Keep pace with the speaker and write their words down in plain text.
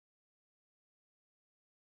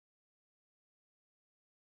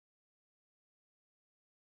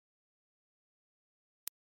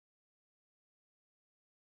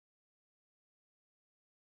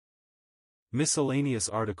Miscellaneous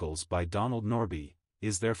articles by Norbie.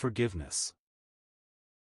 Is there forgiveness?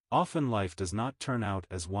 Often life does not turn out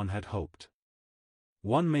as one had hoped.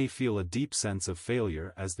 One may feel a deep sense of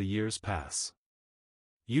failure as the years pass.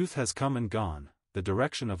 Youth has come and gone, the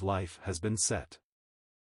direction of life has been set.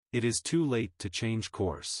 It is too late to change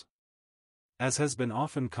course. As has been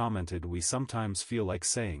often commented, we sometimes feel like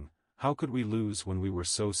saying, how could we lose when we were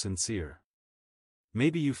so sincere?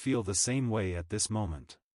 Maybe you feel the same way at this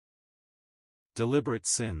moment. Deliberate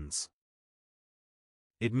sins.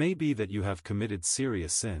 It may be that you have committed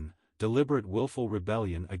serious sin, deliberate willful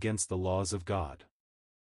rebellion against the laws of God.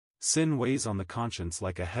 Sin weighs on the conscience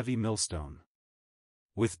like a heavy millstone.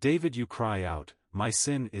 With David you cry out, "My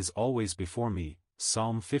sin is always before me,"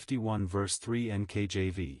 Psalm 51 verse 3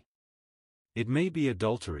 NKJV. It may be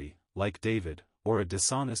adultery, like David, or a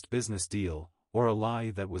dishonest business deal, or a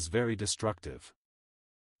lie that was very destructive.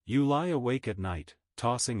 You lie awake at night,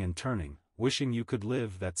 tossing and turning, wishing you could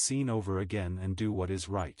live that scene over again and do what is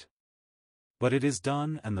right. But it is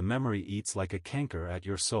done and the memory eats like a canker at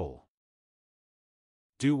your soul.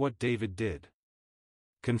 Do what David did.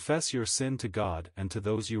 Confess your sin to God and to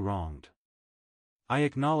those you wronged. I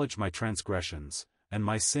acknowledge my transgressions, and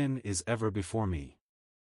my sin is ever before me.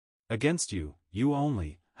 Against you, you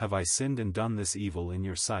only, have I sinned and done this evil in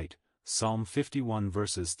your sight, Psalm 51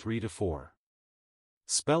 verses 3-4.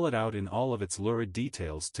 Spell it out in all of its lurid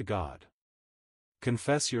details to God.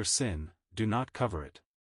 Confess your sin, do not cover it.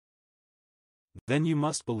 Then you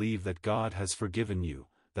must believe that God has forgiven you,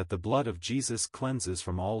 that the blood of Jesus cleanses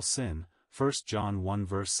from all sin, 1 John 1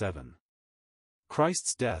 verse 7.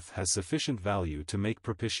 Christ's death has sufficient value to make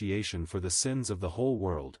propitiation for the sins of the whole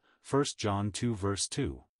world, 1 John 2 verse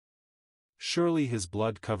 2. Surely his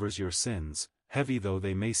blood covers your sins, heavy though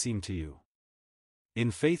they may seem to you.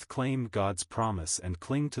 In faith claim God's promise and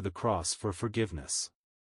cling to the cross for forgiveness.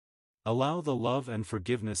 Allow the love and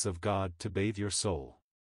forgiveness of God to bathe your soul.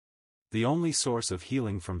 The only source of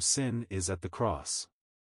healing from sin is at the cross.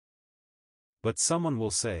 But someone will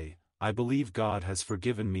say, I believe God has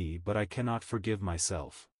forgiven me but I cannot forgive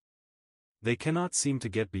myself. They cannot seem to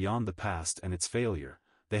get beyond the past and its failure,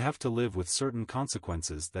 they have to live with certain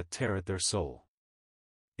consequences that tear at their soul.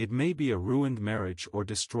 It may be a ruined marriage or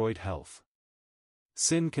destroyed health.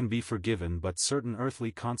 Sin can be forgiven but certain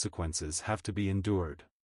earthly consequences have to be endured.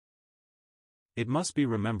 It must be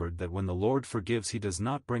remembered that when the Lord forgives He does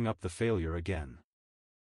not bring up the failure again.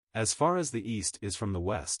 As far as the east is from the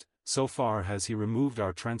west, so far has He removed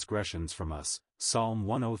our transgressions from us, Psalm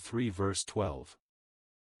 103 verse 12.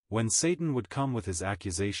 When Satan would come with his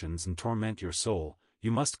accusations and torment your soul,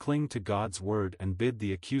 you must cling to God's word and bid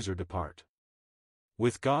the accuser depart.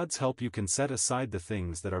 With God's help you can set aside the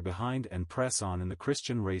things that are behind and press on in the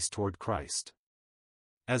Christian race toward Christ.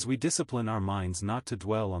 As we discipline our minds not to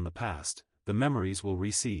dwell on the past, the memories will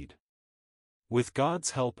recede. With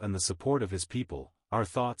God's help and the support of His people, our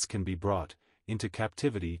thoughts can be brought into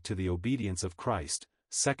captivity to the obedience of Christ,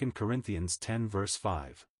 2 Corinthians 10 verse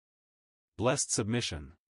 5. Blessed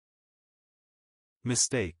submission.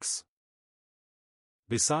 Mistakes.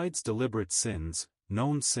 Besides deliberate sins,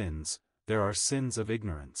 known sins, there are sins of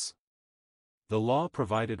ignorance. The law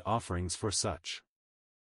provided offerings for such.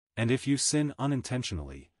 And if you sin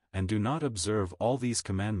unintentionally, and do not observe all these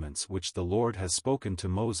commandments which the Lord has spoken to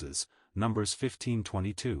Moses, Numbers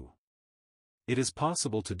 15:22. It is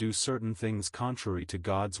possible to do certain things contrary to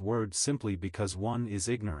God's word simply because one is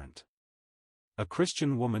ignorant. A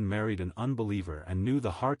Christian woman married an unbeliever and knew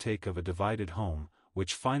the heartache of a divided home,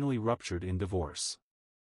 which finally ruptured in divorce.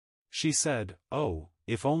 She said, "Oh,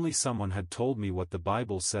 if only someone had told me what the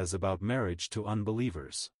Bible says about marriage to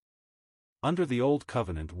unbelievers." Under the Old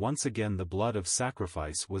Covenant once again the blood of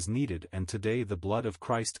sacrifice was needed and today the blood of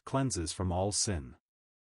Christ cleanses from all sin.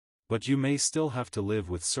 But you may still have to live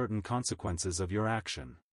with certain consequences of your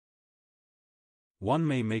action. One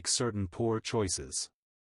may make certain poor choices.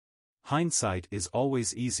 Hindsight is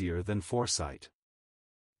always easier than foresight.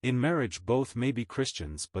 In marriage both may be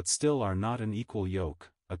Christians but still are not an equal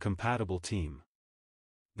yoke, a compatible team.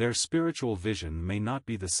 Their spiritual vision may not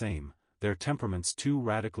be the same, their temperaments too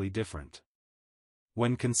radically different.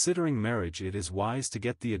 When considering marriage it is wise to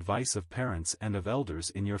get the advice of parents and of elders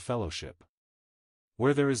in your fellowship.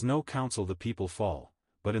 Where there is no counsel the people fall,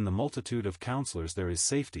 but in the multitude of counselors there is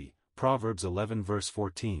safety, Proverbs 11 verse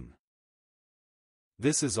 14.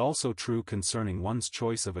 This is also true concerning one's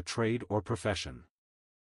choice of a trade or profession.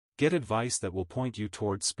 Get advice that will point you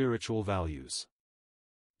toward spiritual values.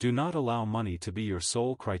 Do not allow money to be your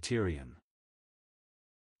sole criterion.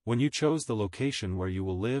 When you chose the location where you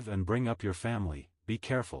will live and bring up your family, be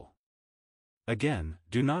careful. Again,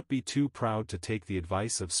 do not be too proud to take the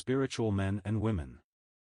advice of spiritual men and women.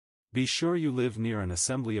 Be sure you live near an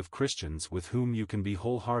assembly of Christians with whom you can be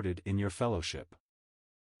wholehearted in your fellowship.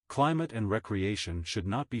 Climate and recreation should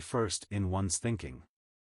not be first in one's thinking.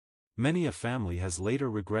 Many a family has later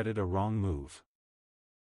regretted a wrong move.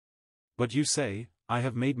 But you say, I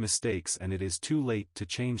have made mistakes and it is too late to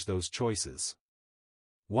change those choices.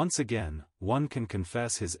 Once again, one can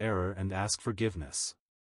confess his error and ask forgiveness.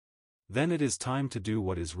 Then it is time to do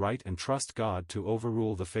what is right and trust God to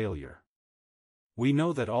overrule the failure. We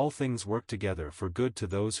know that all things work together for good to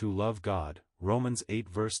those who love God, Romans 8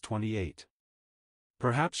 verse 28.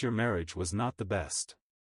 Perhaps your marriage was not the best.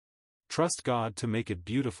 Trust God to make it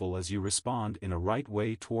beautiful as you respond in a right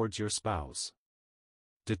way towards your spouse.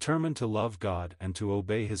 Determine to love God and to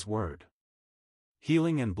obey His word.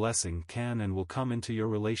 Healing and blessing can and will come into your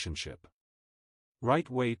relationship. Right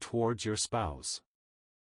way towards your spouse.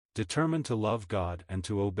 Determine to love God and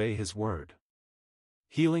to obey His word.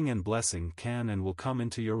 Healing and blessing can and will come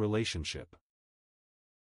into your relationship.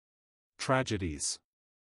 Tragedies.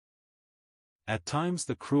 At times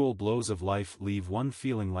the cruel blows of life leave one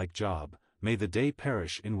feeling like Job, may the day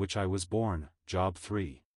perish in which I was born, Job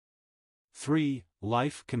 3. 3.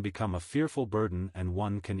 Life can become a fearful burden and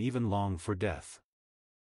one can even long for death.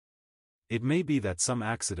 It may be that some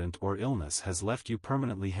accident or illness has left you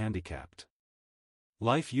permanently handicapped.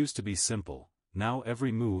 Life used to be simple, now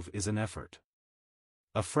every move is an effort.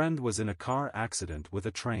 A friend was in a car accident with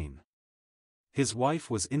a train. His wife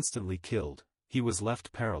was instantly killed, he was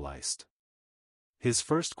left paralyzed. His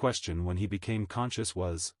first question when he became conscious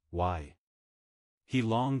was, why? He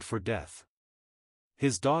longed for death.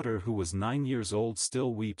 His daughter who was 9 years old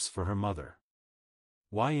still weeps for her mother.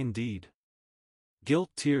 Why indeed? Guilt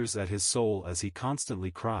tears at his soul as he constantly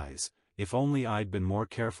cries, if only I'd been more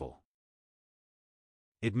careful.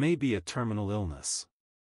 It may be a terminal illness.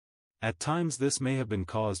 At times this may have been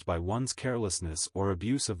caused by one's carelessness or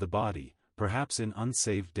abuse of the body, perhaps in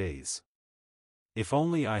unsaved days. If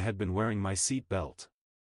only I had been wearing my seat belt.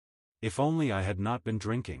 If only I had not been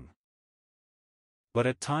drinking. But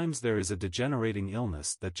at times there is a degenerating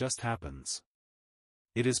illness that just happens.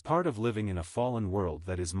 It is part of living in a fallen world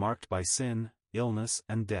that is marked by sin, illness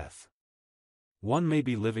and death. One may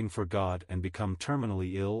be living for God and become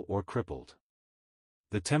terminally ill or crippled.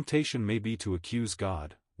 The temptation may be to accuse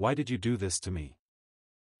God, why did you do this to me?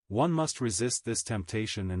 One must resist this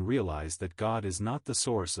temptation and realize that God is not the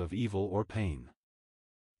source of evil or pain.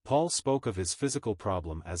 Paul spoke of his physical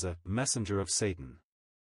problem as a messenger of Satan.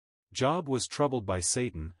 Job was troubled by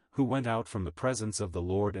Satan, who went out from the presence of the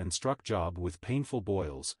Lord and struck Job with painful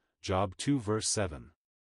boils, Job 2 verse 7.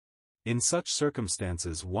 In such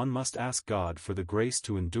circumstances one must ask God for the grace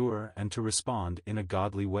to endure and to respond in a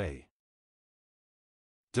godly way.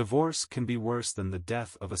 Divorce can be worse than the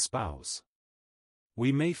death of a spouse.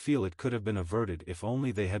 We may feel it could have been averted if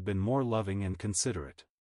only they had been more loving and considerate.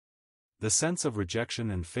 The sense of rejection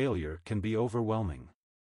and failure can be overwhelming.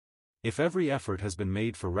 If every effort has been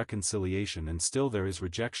made for reconciliation and still there is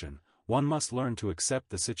rejection, one must learn to accept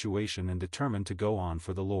the situation and determine to go on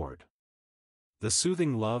for the Lord. The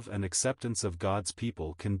soothing love and acceptance of God's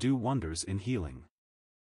people can do wonders in healing.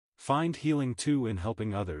 Find healing too in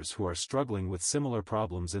helping others who are struggling with similar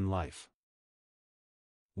problems in life.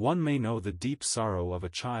 One may know the deep sorrow of a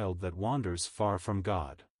child that wanders far from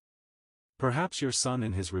God. Perhaps your son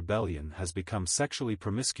in his rebellion has become sexually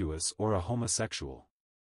promiscuous or a homosexual.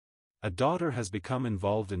 A daughter has become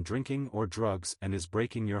involved in drinking or drugs and is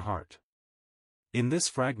breaking your heart. In this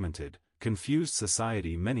fragmented, confused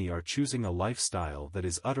society many are choosing a lifestyle that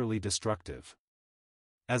is utterly destructive.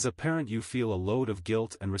 As a parent you feel a load of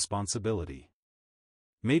guilt and responsibility.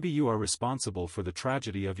 Maybe you are responsible for the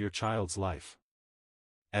tragedy of your child's life.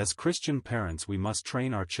 As Christian parents we must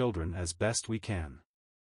train our children as best we can.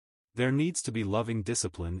 There needs to be loving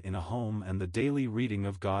discipline in a home and the daily reading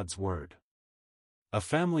of God's Word. A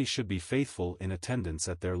family should be faithful in attendance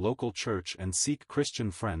at their local church and seek Christian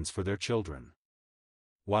friends for their children.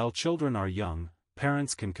 While children are young,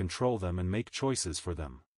 parents can control them and make choices for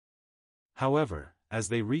them. However, as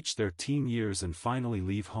they reach their teen years and finally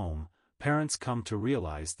leave home, parents come to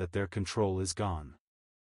realize that their control is gone.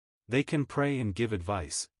 They can pray and give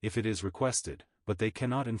advice, if it is requested, but they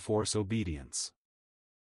cannot enforce obedience.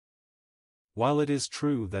 While it is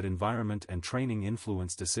true that environment and training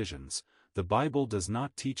influence decisions, the Bible does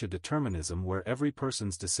not teach a determinism where every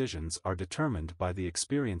person's decisions are determined by the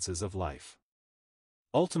experiences of life.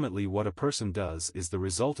 Ultimately what a person does is the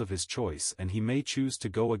result of his choice and he may choose to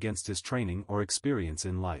go against his training or experience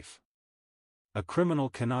in life. A criminal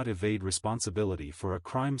cannot evade responsibility for a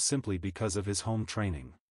crime simply because of his home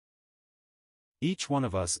training. Each one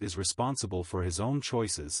of us is responsible for his own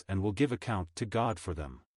choices and will give account to God for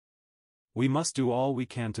them. We must do all we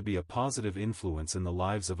can to be a positive influence in the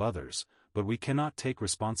lives of others, but we cannot take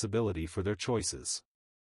responsibility for their choices.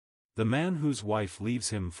 The man whose wife leaves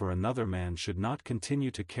him for another man should not continue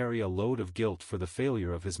to carry a load of guilt for the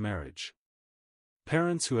failure of his marriage.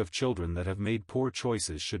 Parents who have children that have made poor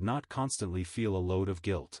choices should not constantly feel a load of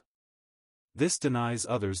guilt. This denies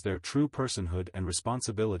others their true personhood and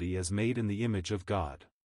responsibility as made in the image of God.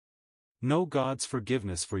 Know God's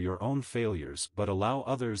forgiveness for your own failures but allow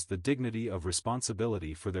others the dignity of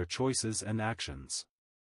responsibility for their choices and actions.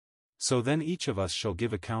 So then each of us shall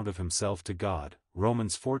give account of himself to God.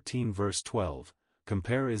 Romans 14 verse 12,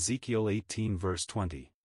 compare Ezekiel 18 verse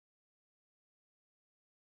 20.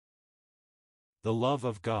 The love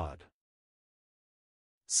of God.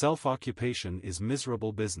 Self-occupation is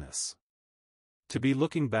miserable business. To be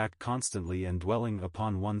looking back constantly and dwelling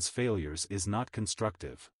upon one's failures is not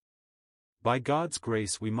constructive. By God's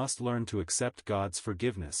grace we must learn to accept God's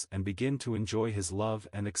forgiveness and begin to enjoy His love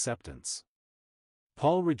and acceptance.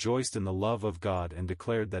 Paul rejoiced in the love of God and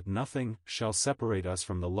declared that nothing shall separate us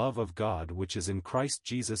from the love of God which is in Christ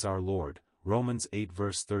Jesus our Lord, Romans 8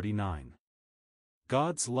 verse 39.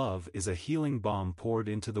 God's love is a healing balm poured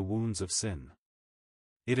into the wounds of sin.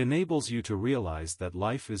 It enables you to realize that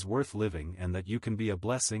life is worth living and that you can be a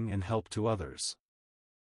blessing and help to others.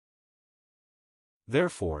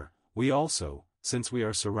 Therefore, we also, since we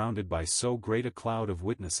are surrounded by so great a cloud of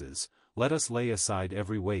witnesses, let us lay aside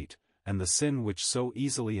every weight, and the sin which so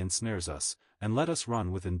easily ensnares us, and let us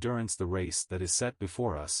run with endurance the race that is set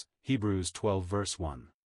before us. Hebrews 12 verse 1.